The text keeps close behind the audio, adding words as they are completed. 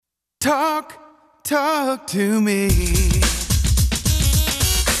Talk to me.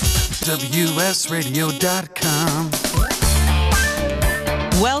 WSRadio.com.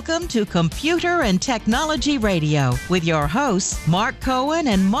 Welcome to Computer and Technology Radio with your hosts, Mark Cohen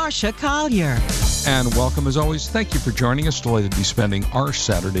and Marcia Collier. And welcome, as always. Thank you for joining us. Delighted to be spending our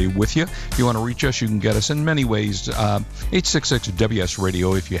Saturday with you. If you want to reach us, you can get us in many ways.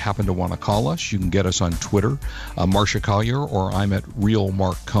 866-WS-Radio if you happen to want to call us. You can get us on Twitter, Marcia Collier, or I'm at Real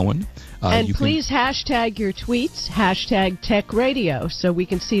Mark Cohen. And please hashtag your tweets, hashtag Tech Radio, so we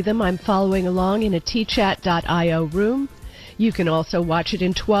can see them. I'm following along in a tchat.io room. You can also watch it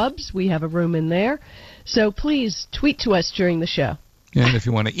in Twubs. We have a room in there. So please tweet to us during the show. And if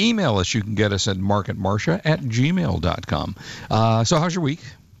you want to email us, you can get us at markatmarcia@gmail.com. So how's your week?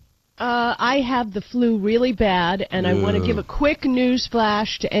 I have the flu really bad, and I want to give a quick news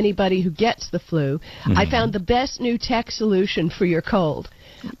flash to anybody who gets the flu. I found the best new tech solution for your cold.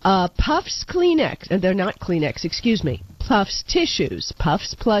 Puffs Kleenex, and they're not Kleenex, excuse me. Puffs tissues,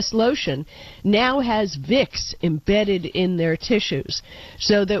 Puffs Plus lotion, now has Vicks embedded in their tissues,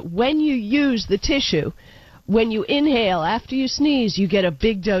 so that when you use the tissue, when you inhale after you sneeze, you get a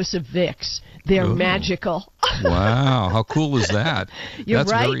big dose of Vicks. They're magical. Wow, how cool is that? You're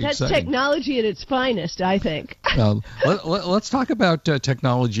That's right. very That's exciting. Technology at its finest, I think. Let's talk about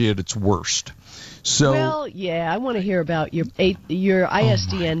technology at its worst. So, well, yeah, I want to hear about your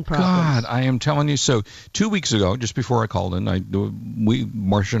ISDN problems. God, I am telling you. So 2 weeks ago, just before I called in,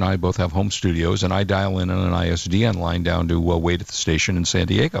 Marcia and I both have home studios, and I dial in on an ISDN line down to wait at the station in San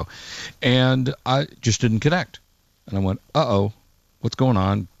Diego, and I just didn't connect. And I went, uh-oh, what's going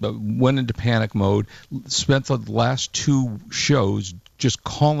on? Went into panic mode, spent the last two shows just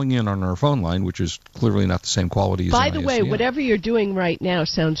calling in on our phone line, which is clearly not the same quality as By an the ISDN. way, whatever you're doing right now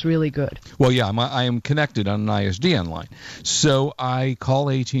sounds really good. Well, yeah, I am connected on an ISDN line. So I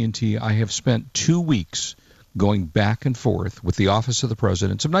call AT&T. I have spent 2 weeks going back and forth with the Office of the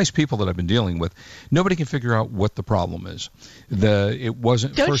President, some nice people that I've been dealing with. Nobody can figure out what the problem is. It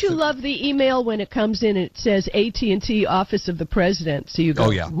wasn't. Don't you love the email when it comes in and it says AT&T Office of the President? So you go, oh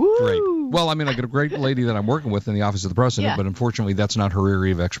yeah, woo! Great. Well, I mean, I got a great lady that I'm working with in the Office of the President, but unfortunately that's not her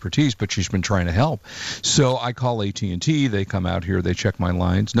area of expertise, but she's been trying to help. So I call AT&T, they come out here, they check my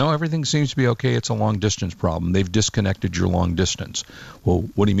lines. No, everything seems to be okay. It's a long distance problem. They've disconnected your long distance. Well,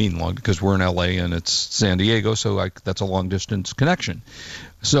 what do you mean long? Because we're in LA and it's San Diego, so that's a long distance connection.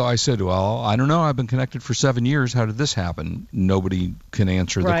 So I said, well, I don't know. I've been connected for 7 years. How did this happen? Nobody can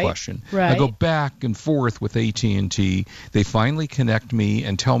answer the question. Right. I go back and forth with AT&T. They finally connect me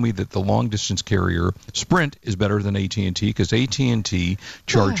and tell me that the long-distance carrier, Sprint, is better than AT&T because AT&T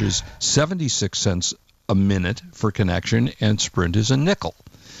charges 76 cents a minute for connection, and Sprint is a nickel.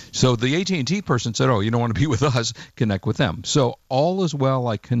 So the AT&T person said, oh, you don't want to be with us, connect with them. So all is well.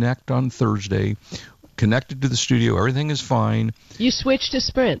 I connect on Thursday. Connected to the studio, everything is fine. You switched to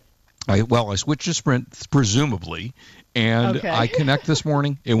Sprint. I switched to Sprint, presumably, and I connect this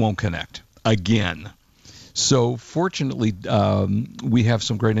morning. It won't connect again. So fortunately, we have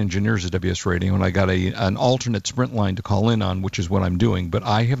some great engineers at WS Radio, and I got an alternate Sprint line to call in on, which is what I'm doing. But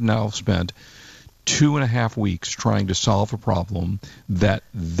I have now spent 2.5 weeks trying to solve a problem that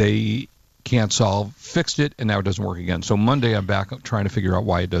they can't solve, fixed it, and now it doesn't work again. So Monday I'm back trying to figure out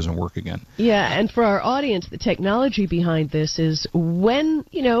why it doesn't work again. Yeah, and for our audience, the technology behind this is when,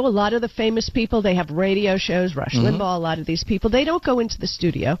 a lot of the famous people, they have radio shows, Rush Limbaugh, a lot of these people, they don't go into the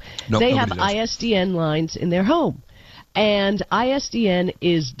studio. They have ISDN lines in their home. And ISDN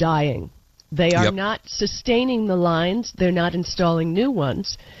is dying. They are not sustaining the lines. They're not installing new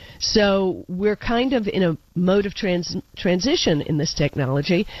ones. So we're kind of in a mode of transition in this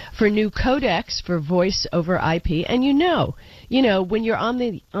technology for new codecs for voice over IP. And when you're on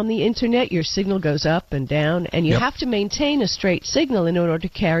the internet, your signal goes up and down, and you have to maintain a straight signal in order to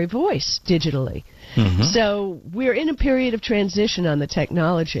carry voice digitally. So we're in a period of transition on the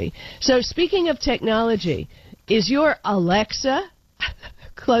technology. So speaking of technology, is your Alexa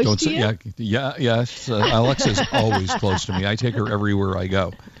close to you? Yes. Alexa's always close to me. I take her everywhere I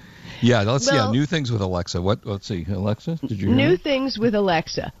go. Yeah, let's see. New things with Alexa. Let's see. Alexa, did you hear New me? things with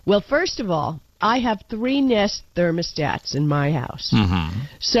Alexa. Well, first of all, I have 3 Nest thermostats in my house.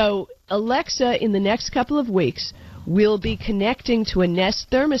 So Alexa, in the next couple of weeks, will be connecting to a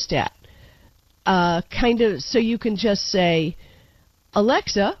Nest thermostat. So you can just say,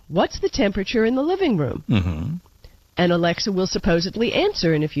 Alexa, what's the temperature in the living room? And Alexa will supposedly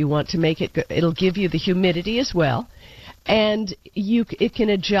answer, and if you want to make it, it'll give you the humidity as well. And it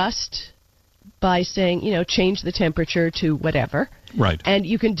can adjust by saying, change the temperature to whatever. Right. And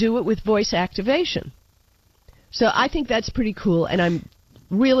you can do it with voice activation. So I think that's pretty cool, and I'm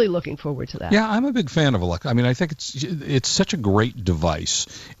really looking forward to that. Yeah, I'm a big fan of Alexa. I mean, I think it's such a great device,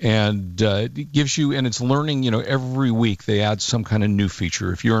 and it gives you, and it's learning. Every week they add some kind of new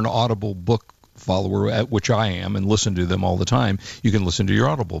feature. If you're an Audible book follower, which I am, and listen to them all the time, you can listen to your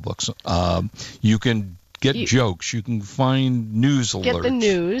Audible books. You can get jokes. You can find news alerts. Get the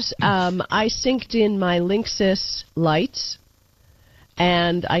news. I synced in my Linksys lights,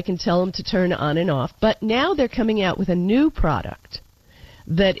 and I can tell them to turn on and off. But now they're coming out with a new product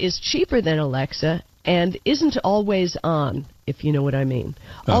that is cheaper than Alexa and isn't always on, if you know what I mean.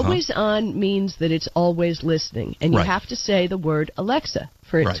 Always on means that it's always listening, and you have to say the word Alexa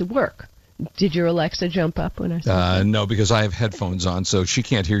for it to work. Did your Alexa jump up when I said that? No, because I have headphones on, so she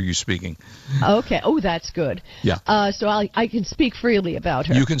can't hear you speaking. Okay. Oh, that's good. Yeah. So I can speak freely about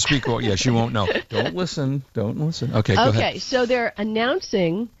her. You can speak. Well, yeah, she won't know. Don't listen. Okay, go ahead. Okay, so they're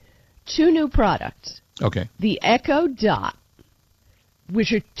announcing 2 new products. Okay. The Echo Dot,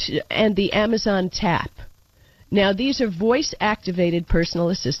 which are and the Amazon Tap. Now, these are voice-activated personal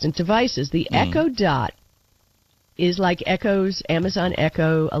assistant devices. The Echo Dot is like Amazon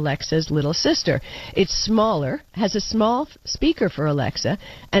Echo, Alexa's little sister. It's smaller, has a small speaker for Alexa,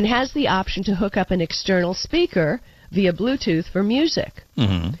 and has the option to hook up an external speaker via Bluetooth for music.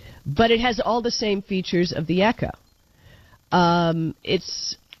 But it has all the same features of the Echo.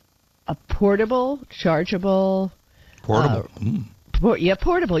 It's a portable, chargeable... Portable?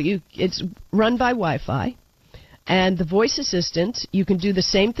 Portable. It's run by Wi-Fi. And the voice assistant, you can do the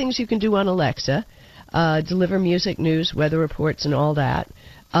same things you can do on Alexa, deliver music, news, weather reports, and all that.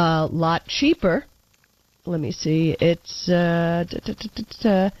 A lot cheaper. Let me see. It's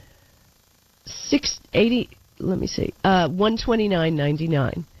 $680. Let me see.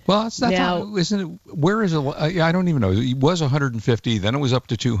 $129.99. Well, that's now, isn't it? Where is it? I don't even know. It was $150. Then it was up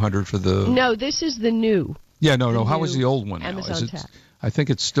to $200 for the. No, this is the new. Yeah, no. How was the old one now? Amazon Tap. I think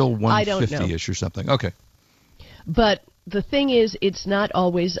it's still $150-ish or something. Okay. But the thing is, it's not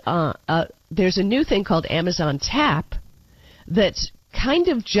always there's a new thing called Amazon Tap that's kind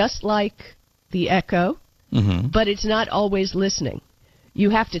of just like the Echo, but it's not always listening. You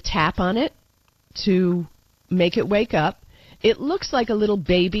have to tap on it to make it wake up. It looks like a little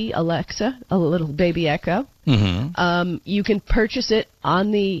baby Alexa, a little baby Echo. You can purchase it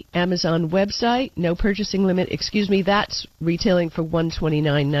on the Amazon website. No purchasing limit. Excuse me, that's retailing for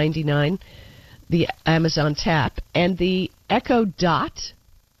 $129.99. The Amazon Tap. And the Echo Dot,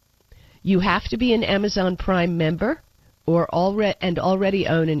 you have to be an Amazon Prime member or already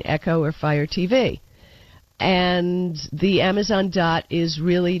own an Echo or Fire TV. And the Amazon Dot is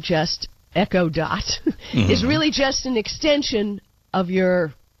really just Echo Dot is really just an extension of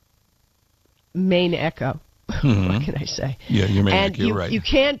your main Echo. What can I say? Yeah, your main Echo, you're right. You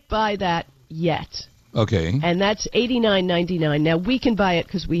can't buy that yet. Okay. And that's $89.99. Now, we can buy it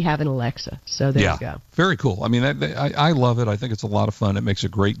because we have an Alexa. So there you go. Very cool. I mean, I love it. I think it's a lot of fun. It makes a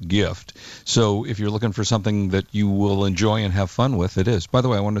great gift. So if you're looking for something that you will enjoy and have fun with, it is. By the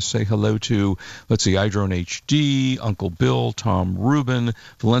way, I want to say hello to, iDrone HD, Uncle Bill, Tom Rubin,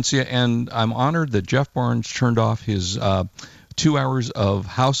 Valencia, and I'm honored that Jeff Barnes turned off his 2 hours of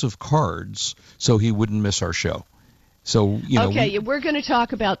House of Cards so he wouldn't miss our show. So, okay, we're going to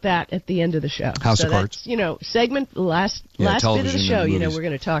talk about that at the end of the show. House of Cards. Segment, last bit of the show, we're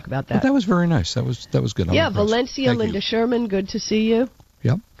going to talk about that. But that was very nice. That was good. Yeah, Valencia, Linda Sherman, good to see you.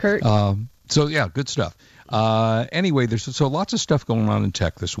 Yep. Kurt. Good stuff. Anyway, there's lots of stuff going on in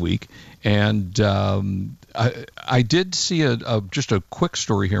tech this week, and I did see just a quick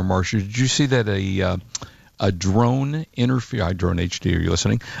story here, Marcia. Did you see that a drone iDrone HD, are you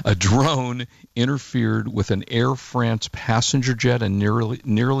listening? A drone interfered with an Air France passenger jet and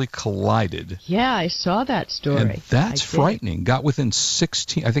nearly collided. Yeah, I saw that story. And that's frightening. Got within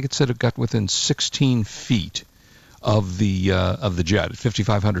 16. I think it said it got within 16 feet of the jet, at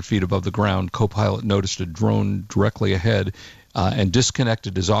 5,500 feet above the ground. Co-pilot noticed a drone directly ahead and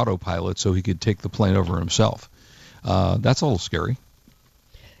disconnected his autopilot so he could take the plane over himself. That's a little scary.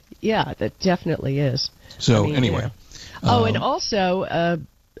 Yeah, that definitely is. So anyway. And also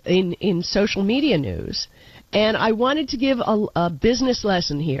in social media news, and I wanted to give a business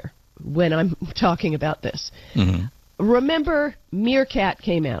lesson here when I'm talking about this. Remember, Meerkat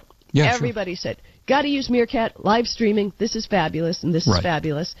came out. Yeah, everybody said, got to use Meerkat, live streaming, this is fabulous, and this is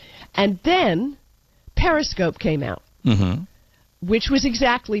fabulous. And then Periscope came out, which was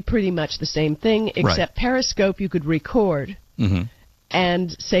exactly pretty much the same thing, except Periscope you could record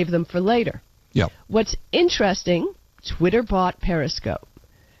and save them for later. Yep. What's interesting, Twitter bought Periscope.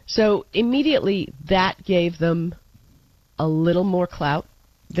 So immediately that gave them a little more clout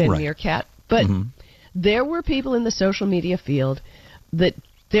than Meerkat. But there were people in the social media field that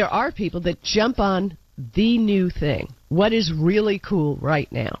there are people that jump on the new thing, what is really cool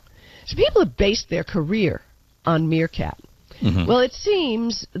right now. So people have based their career on Meerkat. Mm-hmm. Well, it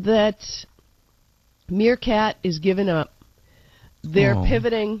seems that Meerkat is giving up. They're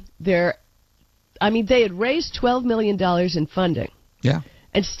pivoting. They had raised $12 million in funding. Yeah.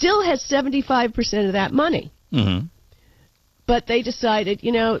 And still has 75% of that money. Mm-hmm. But they decided,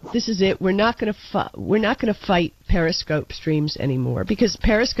 this is it. We're not going to fight Periscope streams anymore, because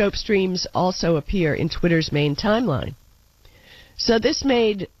Periscope streams also appear in Twitter's main timeline. So this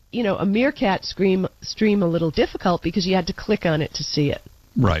made, a Meerkat stream a little difficult because you had to click on it to see it.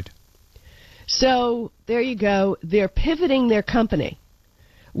 Right. So there you go. They're pivoting their company,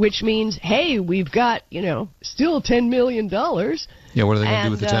 which means, hey, we've got, still $10 million. Yeah, what are they going to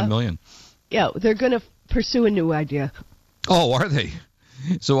do with the $10 million? Yeah, they're going to pursue a new idea. Oh, are they?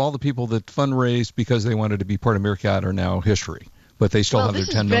 So all the people that fundraised because they wanted to be part of Meerkat are now history, but they still have their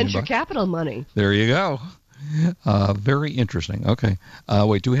 $10 million. This is venture capital money. There you go. Very interesting. Okay.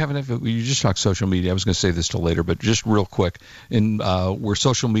 Wait, do we have enough? You just talked social media. I was going to say this till later, but just real quick, where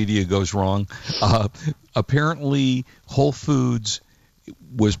social media goes wrong, apparently Whole Foods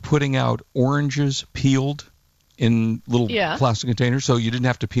was putting out oranges peeled in little plastic containers, so you didn't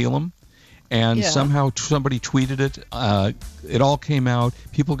have to peel them. And somehow somebody tweeted it. It all came out.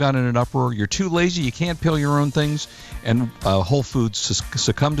 People got in an uproar. You're too lazy. You can't peel your own things. And Whole Foods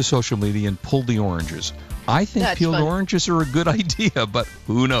succumbed to social media and pulled the oranges. I think peeled oranges are a good idea, but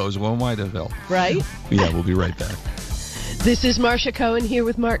who knows? When might it help? Right? Yeah, we'll be right back. This is Marsha Cohen here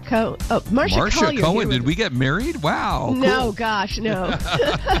with Mark Cohen. Oh, Marsha Cohen, did we get married? Wow. No, cool. Gosh, no.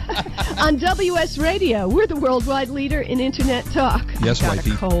 On WS Radio, we're the worldwide leader in Internet talk. Yes, I've got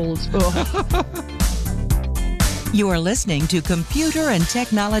wifey. a cold. Oh. You are listening to Computer and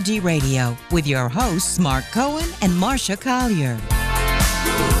Technology Radio with your hosts, Mark Cohen and Marsha Collier.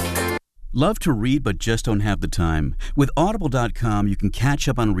 Love to read but just don't have the time? With Audible.com, you can catch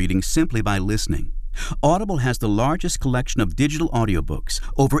up on reading simply by listening. Audible has the largest collection of digital audiobooks,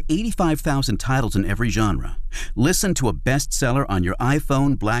 over 85,000 titles in every genre. Listen to a bestseller on your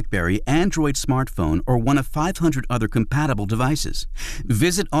iPhone, BlackBerry, Android smartphone, or one of 500 other compatible devices.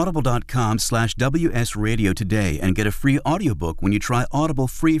 Visit audible.com/WS Radio today and get a free audiobook when you try Audible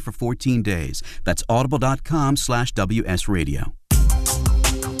free for 14 days. That's audible.com/WS Radio.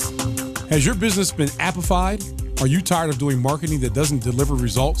 Has your business been appified? Are you tired of doing marketing that doesn't deliver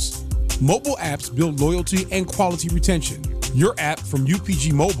results? Mobile apps build loyalty and quality retention. Your app from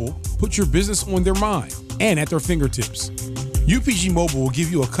UPG Mobile puts your business on their mind and at their fingertips. UPG Mobile will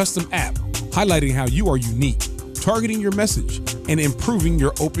give you a custom app highlighting how you are unique, targeting your message, and improving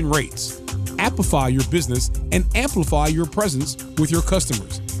your open rates. Appify your business and amplify your presence with your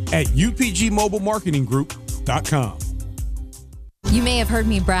customers at upgmobilemarketinggroup.com. You may have heard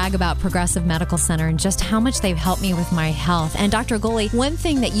me brag about Progressive Medical Center and just how much they've helped me with my health. And Dr. Goley, one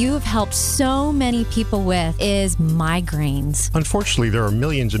thing that you have helped so many people with is migraines. Unfortunately, there are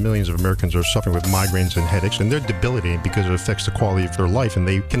millions and millions of Americans who are suffering with migraines and headaches, and they're debilitating because it affects the quality of their life and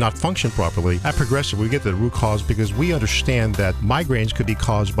they cannot function properly. At Progressive, we get to the root cause because we understand that migraines could be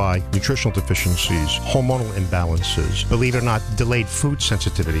caused by nutritional deficiencies, hormonal imbalances, believe it or not, delayed food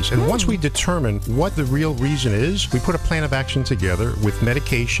sensitivities. And once we determine what the real reason is, we put a plan of action together with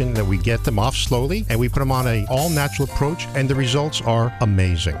medication that we get them off slowly, and we put them on an all-natural approach, and the results are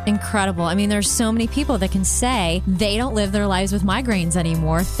amazing. Incredible. I mean, there's so many people that can say they don't live their lives with migraines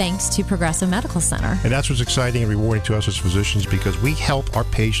anymore thanks to Progressive Medical Center. And that's what's exciting and rewarding to us as physicians, because we help our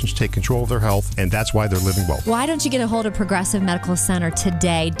patients take control of their health, and that's why they're living well. Why don't you get a hold of Progressive Medical Center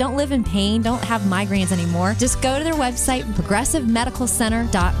today? Don't live in pain. Don't have migraines anymore. Just go to their website,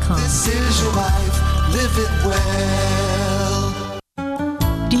 progressivemedicalcenter.com. This is your life. Live it well.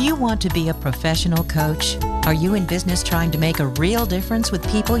 Do you want to be a professional coach? Are you in business trying to make a real difference with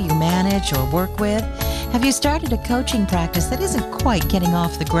people you manage or work with? Have you started a coaching practice that isn't quite getting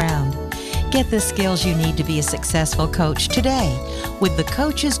off the ground? Get the skills you need to be a successful coach today with the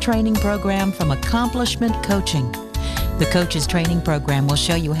Coaches Training Program from Accomplishment Coaching. The Coaches Training Program will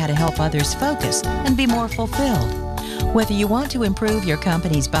show you how to help others focus and be more fulfilled. Whether you want to improve your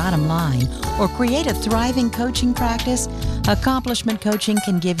company's bottom line or create a thriving coaching practice, Accomplishment Coaching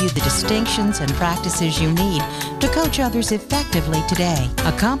can give you the distinctions and practices you need to coach others effectively today.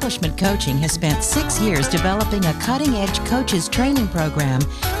 Accomplishment Coaching has spent 6 years developing a cutting-edge coaches training program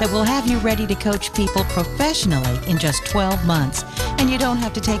that will have you ready to coach people professionally in just 12 months, and you don't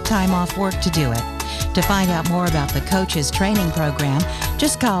have to take time off work to do it. To find out more about the Coaches Training Program,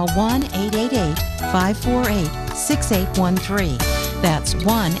 just call 1-888-548-6813. That's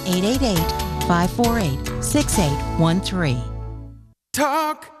 1-888-548-6813.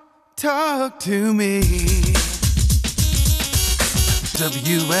 Talk to me.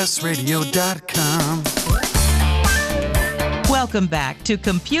 WSRadio.com. Welcome back to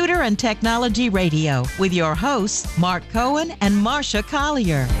Computer and Technology Radio with your hosts, Mark Cohen and Marcia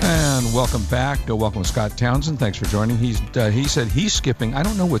Collier. And welcome back. Welcome Scott Townsend. Thanks for joining. He said he's skipping. I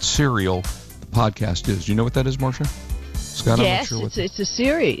don't know what serial the podcast is. Do you know what that is, Marcia? Scott, yes, I'm not sure it's a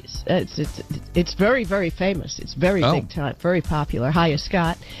series. It's very, very famous. It's very big time, very popular. Hiya,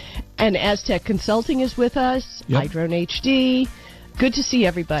 Scott. And Aztec Consulting is with us. Yep. iDrone HD. Good to see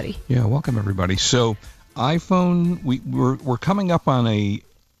everybody. Yeah, welcome everybody. So iPhone, we're coming up on a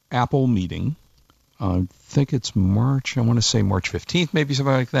Apple meeting. I think it's March. I want to say March 15th, maybe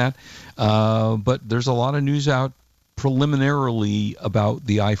something like that. But there's a lot of news out preliminarily about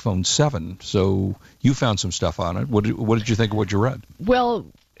the iPhone 7. So you found some stuff on it. What did you think of what you read? Well,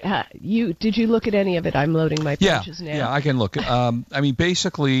 did you look at any of it? I'm loading my pages now. Yeah, I can look. I mean,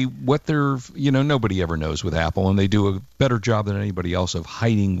 basically, what they're, nobody ever knows with Apple, and they do a better job than anybody else of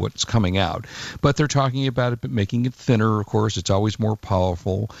hiding what's coming out. But they're talking about it, making it thinner. Of course, it's always more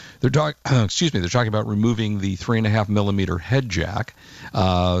powerful. They're talking about removing the 3.5 millimeter head jack,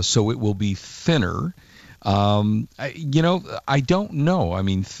 so it will be thinner. I don't know. I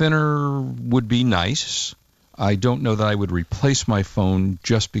mean, thinner would be nice. I don't know that I would replace my phone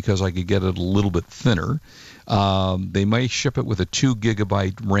just because I could get it a little bit thinner. They may ship it with a 2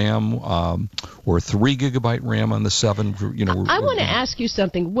 gigabyte RAM or 3 gigabyte RAM on the 7. I want to ask you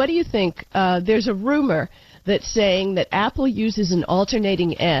something. What do you think? There's a rumor that's saying that Apple uses an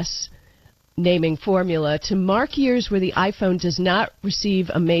alternating S naming formula to mark years where the iPhone does not receive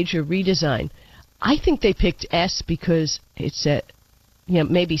a major redesign. I think they picked S because it's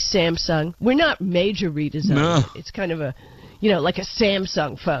maybe Samsung. We're not major redesign. No. It's kind of a, like a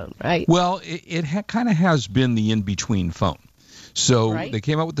Samsung phone, right? Well, it kind of has been the in-between phone. So They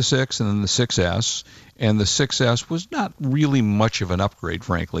came out with the 6 and then the 6S, and the 6S was not really much of an upgrade,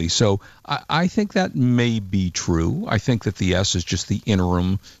 frankly. So I think that may be true. I think that the S is just the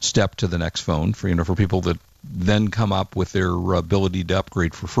interim step to the next phone for people that then come up with their ability to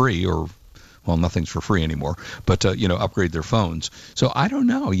upgrade for free or. Well, nothing's for free anymore, but, upgrade their phones. So I don't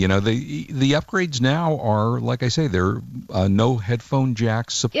know. The upgrades now are, like I say, they're no headphone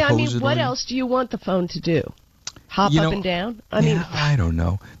jacks, supposedly. Yeah, I mean, what else do you want the phone to do? Hop up and down? I don't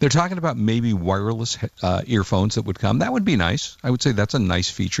know. They're talking about maybe wireless earphones that would come. That would be nice. I would say that's a nice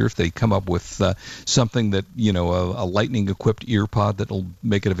feature if they come up with something that, a lightning-equipped ear pod that will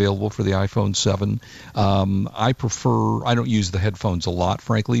make it available for the iPhone 7. I don't use the headphones a lot,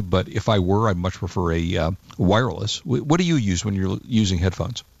 frankly, but if I were, I'd much prefer a wireless. What do you use when you're using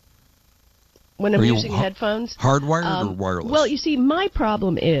headphones? When I'm using headphones? Hardwired or wireless? Well, you see, my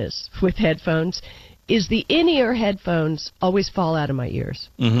problem is with headphones is the in-ear headphones always fall out of my ears.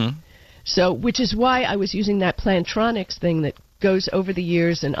 Mm-hmm. So, which is why I was using that Plantronics thing that goes over the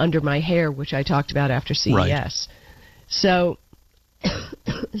ears and under my hair, which I talked about after CES. Right. So,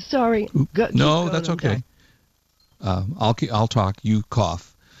 sorry. No, that's okay. I'll talk. You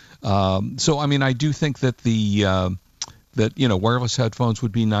cough. So, I mean, I do think that wireless headphones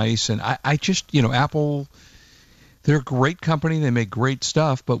would be nice, and I just, Apple. They're a great company. They make great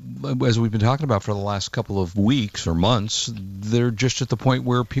stuff. But as we've been talking about for the last couple of weeks or months, they're just at the point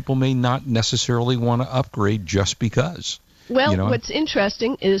where people may not necessarily want to upgrade just because. Well, what's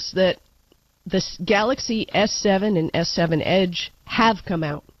interesting is that the Galaxy S7 and S7 Edge have come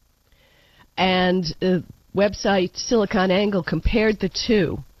out. And the website SiliconANGLE compared the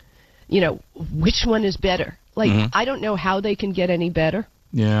two. Which one is better? I don't know how they can get any better.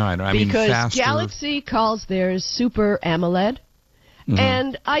 Yeah, I know. Because faster. Galaxy calls theirs Super AMOLED,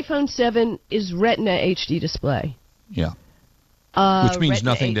 and iPhone 7 is Retina HD display. Yeah. Which means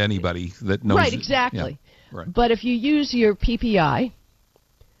Retina nothing to anybody that knows. Right, exactly. Yeah. Right. But if you use your PPI,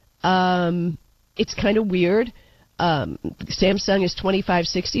 it's kind of weird. Samsung is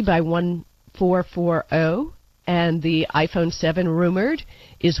 2560 by 1440, and the iPhone 7 rumored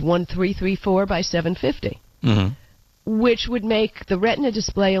is 1334 by 750. Mm-hmm. Which would make the Retina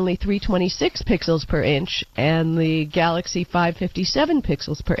display only 326 pixels per inch and the Galaxy 557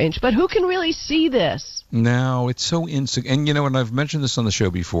 pixels per inch. But who can really see this? No, it's so insignificant. And, and I've mentioned this on the show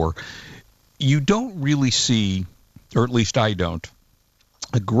before, you don't really see, or at least I don't,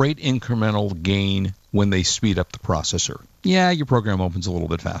 a great incremental gain when they speed up the processor. Yeah, your program opens a little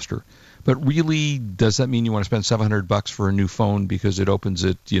bit faster. But really, does that mean you want to spend $700 for a new phone because it opens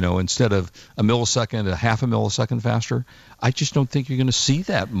it, instead of a millisecond, a half a millisecond faster? I just don't think you're going to see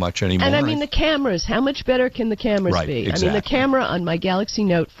that much anymore. And I mean, the cameras, how much better can the cameras be? Exactly. I mean, the camera on my Galaxy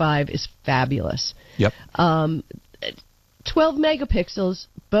Note 5 is fabulous. Yep. 12 megapixels,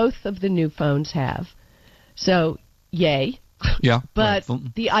 both of the new phones have. So, yay. Yeah. But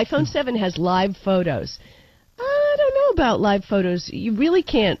right. the iPhone 7 has live photos. I don't know about live photos. You really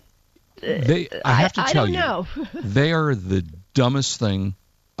can't. I have to tell you, know. They are the dumbest thing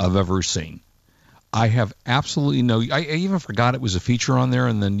I've ever seen. I have absolutely I even forgot it was a feature on there,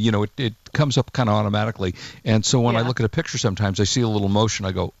 and then, it comes up kind of automatically. And so when I look at a picture sometimes, I see a little motion.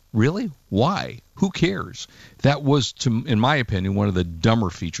 I go, really? Why? Who cares? That was, in my opinion, one of the dumber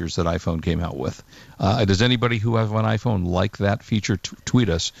features that iPhone came out with. Does anybody who has an iPhone like that feature? Tweet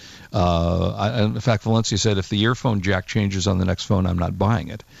us. In fact, Valencia said, if the earphone jack changes on the next phone, I'm not buying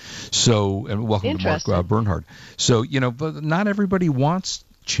it. So, and welcome to Mark Bernhard. So, but not everybody wants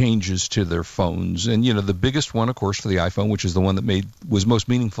changes to their phones. And the biggest one, of course, for the iPhone, which is the one that was most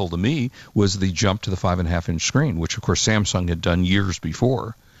meaningful to me, was the jump to the 5.5-inch screen, which of course Samsung had done years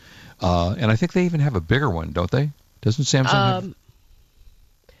before. And I think they even have a bigger one, don't they? Doesn't Samsung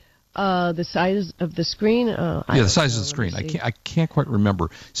have the size of the screen? The size of the screen. I can't quite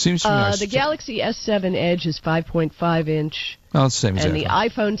remember. Seems to me the Galaxy S7 Edge is 5.5 inch. Oh, it's the same as and the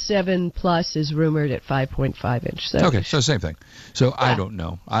iPhone 7 Plus is rumored at 5.5 inch. So okay, so same thing. So I don't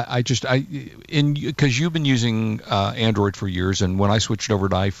know. Because you've been using Android for years, and when I switched over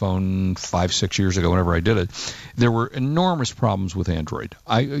to iPhone 5-6 years ago, whenever I did it, there were enormous problems with Android.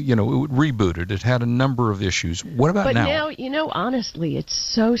 It rebooted. It had a number of issues. What about now? But now, honestly, it's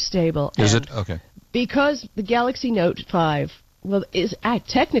so stable. Is it? Okay. Because the Galaxy Note 5,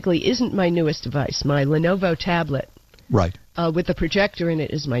 technically isn't my newest device. My Lenovo tablet. Right. With the projector in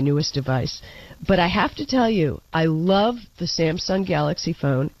it is my newest device. But I have to tell you, I love the Samsung Galaxy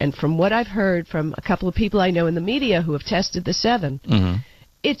phone, and from what I've heard from a couple of people I know in the media who have tested the 7,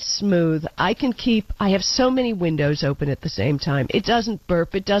 it's smooth. I have so many windows open at the same time. It doesn't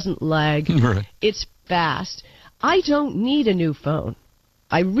burp. It doesn't lag. Right. It's fast. I don't need a new phone.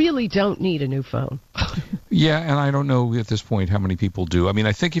 I really don't need a new phone. Yeah, and I don't know at this point how many people do. I mean,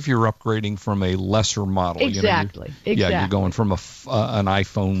 I think if you're upgrading from a lesser model, exactly. Yeah, you're going from an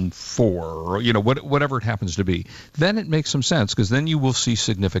iPhone 4 or whatever it happens to be, then it makes some sense because then you will see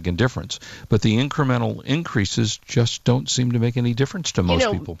significant difference. But the incremental increases just don't seem to make any difference to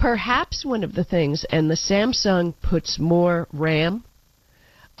most people. Perhaps one of the things, and the Samsung puts more RAM.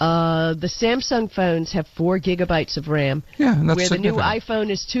 The Samsung phones have 4 gigabytes of RAM, and that's where the new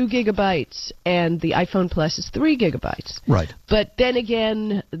iPhone is 2 gigabytes and the iPhone Plus is 3 gigabytes. Right. But then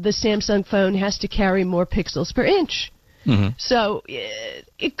again, the Samsung phone has to carry more pixels per inch. So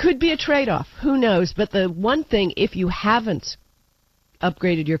it could be a trade-off. Who knows? But the one thing, if you haven't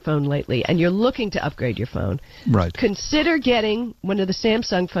upgraded your phone lately and you're looking to upgrade your phone, consider getting one of the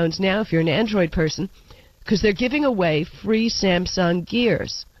Samsung phones now if you're an Android person, because they're giving away free Samsung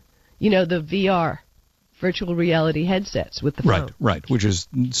Gears. The VR, virtual reality headsets with the phone. Right, which is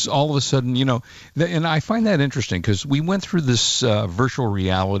all of a sudden, and I find that interesting because we went through this virtual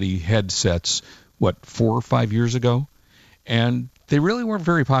reality headsets, 4 or 5 years ago, and they really weren't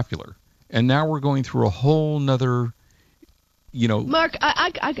very popular. And now we're going through a whole nother, Mark,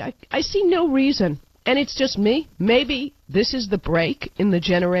 I see no reason, and it's just me. Maybe this is the break in the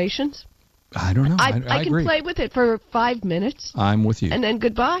generations. I don't know. I can agree. play with it for 5 minutes. I'm with you. And then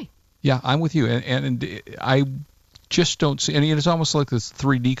goodbye. Yeah, I'm with you. And I just don't see any. And it's almost like this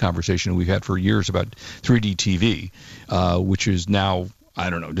 3D conversation we've had for years about 3D TV, which is now, I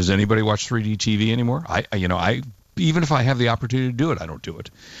don't know. Does anybody watch 3D TV anymore? I even if I have the opportunity to do it, I don't do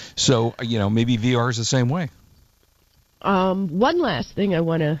it. So, maybe VR is the same way. One last thing I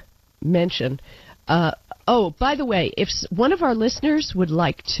want to mention. By the way, if one of our listeners would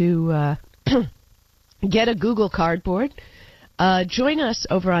like to get a Google Cardboard, join us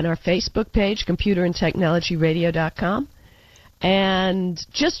over on our Facebook page, computerandtechnologyradio.com, and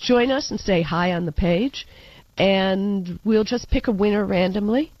just join us and say hi on the page, and we'll just pick a winner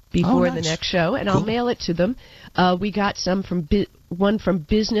randomly before the next show, and I'll mail it to them. We got some from one from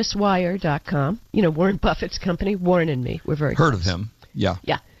businesswire.com, Warren Buffett's company, Warren and me. We're very heard close. of him. Yeah.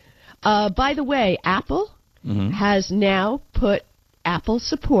 Yeah. By the way, Apple has now put Apple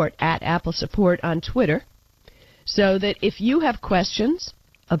Support at Apple Support on Twitter, so that if you have questions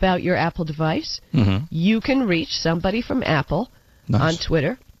about your Apple device, you can reach somebody from Apple on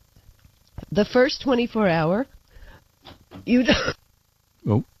Twitter. The first 24-hour,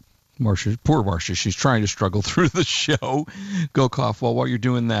 poor Marcia, she's trying to struggle through the show. Go cough while you're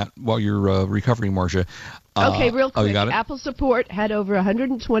doing that, while you're recovering, Marcia. Okay, real quick. You got it? Apple Support had over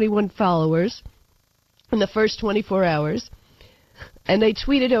 121 followers in the first 24 hours, and they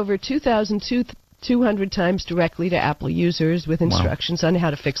tweeted over 2,200 times directly to Apple users with instructions on how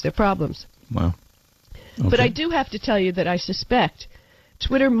to fix their problems. Wow. Okay. But I do have to tell you that I suspect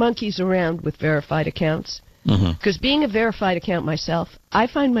Twitter monkeys around with verified accounts. Because being a verified account myself, I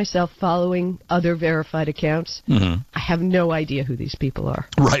find myself following other verified accounts. I have no idea who these people are.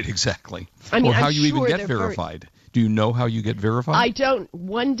 Right, exactly. I mean, or how I'm you even sure get verified. Do you know how you get verified? I don't.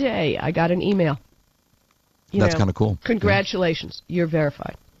 One day I got an email. That's kind of cool. Congratulations, you're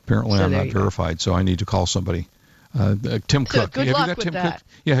verified. Apparently So I'm there not you go. verified, so I need to call somebody. Tim Cook. Good have luck you got with Tim that. Cook?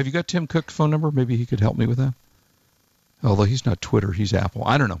 Yeah, have you got Tim Cook's phone number? Maybe he could help me with that. Although he's not Twitter, he's Apple.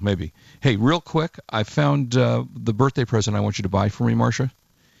 I don't know, maybe. Hey, real quick, I found the birthday present I want you to buy for me, Marcia.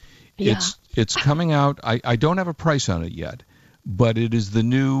 Yeah. It's coming out. I don't have a price on it yet, but it is the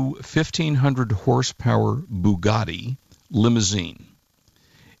new 1,500 horsepower Bugatti limousine.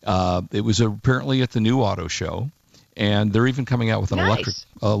 It was apparently at the new auto show, and they're even coming out with an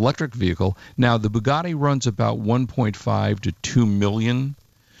electric vehicle. Now, the Bugatti runs about 1.5 to 2 million,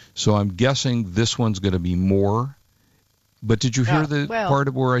 so I'm guessing this one's going to be more. But did you hear the part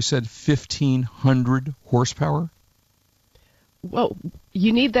of where I said 1,500 horsepower? Well,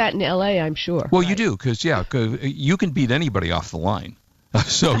 you need that in L.A., I'm sure. Well, you do, because you can beat anybody off the line.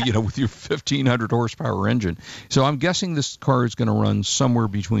 So, with your 1,500 horsepower engine. So I'm guessing this car is going to run somewhere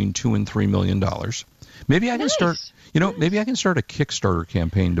between $2 and $3 million. Maybe I can start, maybe I can start a Kickstarter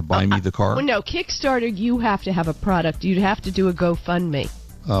campaign to buy me the car. Well, no, Kickstarter, you have to have a product. You'd have to do a GoFundMe.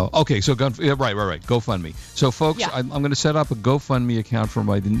 Okay, so right, GoFundMe. So, folks, I'm going to set up a GoFundMe account for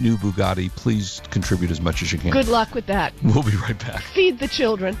my new Bugatti. Please contribute as much as you can. Good luck with that. We'll be right back. Feed the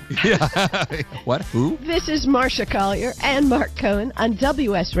children. Yeah. What? Who? This is Marcia Collier and Mark Cohen on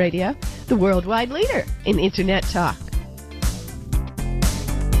WS Radio, the worldwide leader in Internet talk.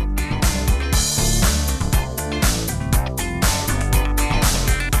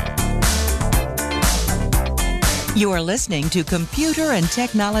 You are listening to Computer and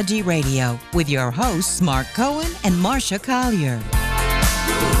Technology Radio with your hosts, Mark Cohen and Marcia Collier.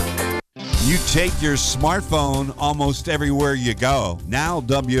 You take your smartphone almost everywhere you go. Now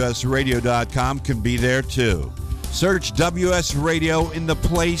WSRadio.com can be there too. Search WS Radio in the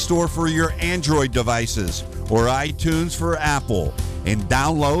Play Store for your Android devices or iTunes for Apple and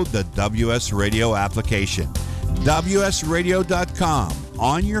download the WS Radio application. WSRadio.com.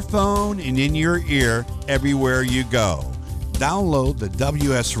 On your phone and in your ear everywhere you go. Download the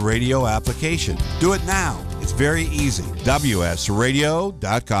WS Radio application. Do it now. It's very easy.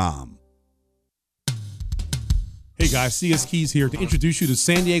 WSRadio.com. Hey guys, CS Keys here to introduce you to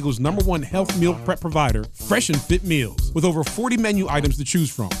San Diego's #1 health meal prep provider, Fresh and Fit Meals. With over 40 menu items to choose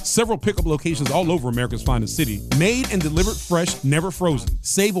from, several pickup locations all over America's finest city, made and delivered fresh, never frozen.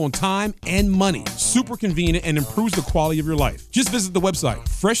 Save on time and money. Super convenient and improves the quality of your life. Just visit the website,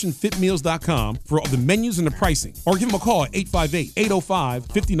 freshandfitmeals.com, for all the menus and the pricing. Or give them a call at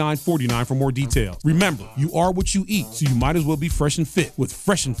 858-805-5949 for more details. Remember, you are what you eat, so you might as well be fresh and fit with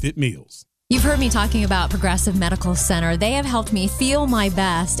Fresh and Fit Meals. You've heard me talking about Progressive Medical Center. They have helped me feel my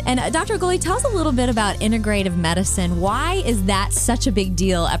best. And Dr. Goley, tell us a little bit about integrative medicine. Why is that such a big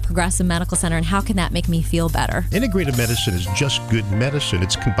deal at Progressive Medical Center, and how can that make me feel better? Integrative medicine is just good medicine.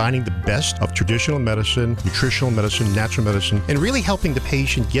 It's combining the best of traditional medicine, nutritional medicine, natural medicine, and really helping the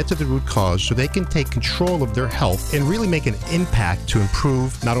patient get to the root cause so they can take control of their health and really make an impact to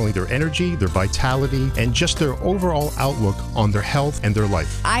improve not only their energy, their vitality, and just their overall outlook on their health and their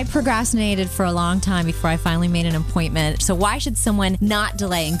life. I procrastinated for a long time before I finally made an appointment. So why should someone not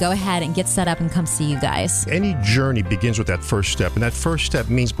delay and go ahead and get set up and come see you guys? Any journey begins with that first step, and that first step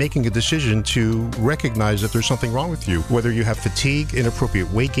means making a decision to recognize that there's something wrong with you. Whether you have fatigue,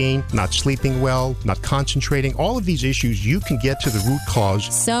 inappropriate weight gain, not sleeping well, not concentrating, all of these issues, you can get to the root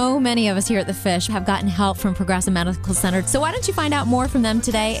cause. So many of us here at The Fish have gotten help from Progressive Medical Center. So why don't you find out more from them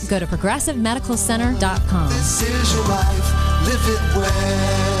today? Go to progressivemedicalcenter.com. This is your life, live it well.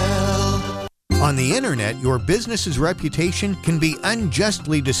 On the internet, your business's reputation can be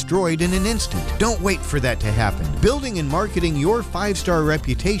unjustly destroyed in an instant. Don't wait for that to happen. Building and marketing your 5-star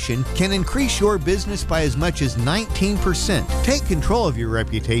reputation can increase your business by as much as 19%. Take control of your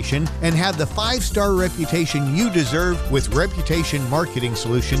reputation and have the 5-star reputation you deserve with Reputation Marketing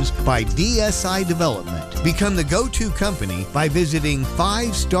Solutions by DSI Development. Become the go-to company by visiting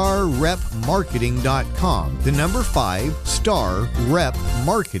 5starrepmarketing.com. The number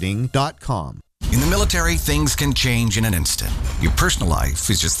 5starrepmarketing.com. In the military, things can change in an instant. Your personal life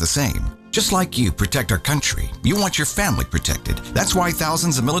is just the same. Just like you protect our country, you want your family protected. That's why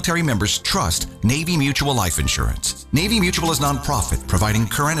thousands of military members trust Navy Mutual Life Insurance. Navy Mutual is nonprofit, providing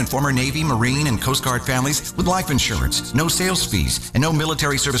current and former Navy, Marine, and Coast Guard families with life insurance, no sales fees, and no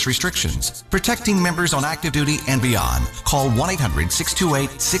military service restrictions. Protecting members on active duty and beyond. Call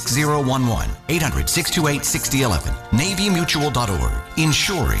 1-800-628-6011. 800-628-6011. NavyMutual.org.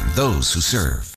 Insuring those who serve.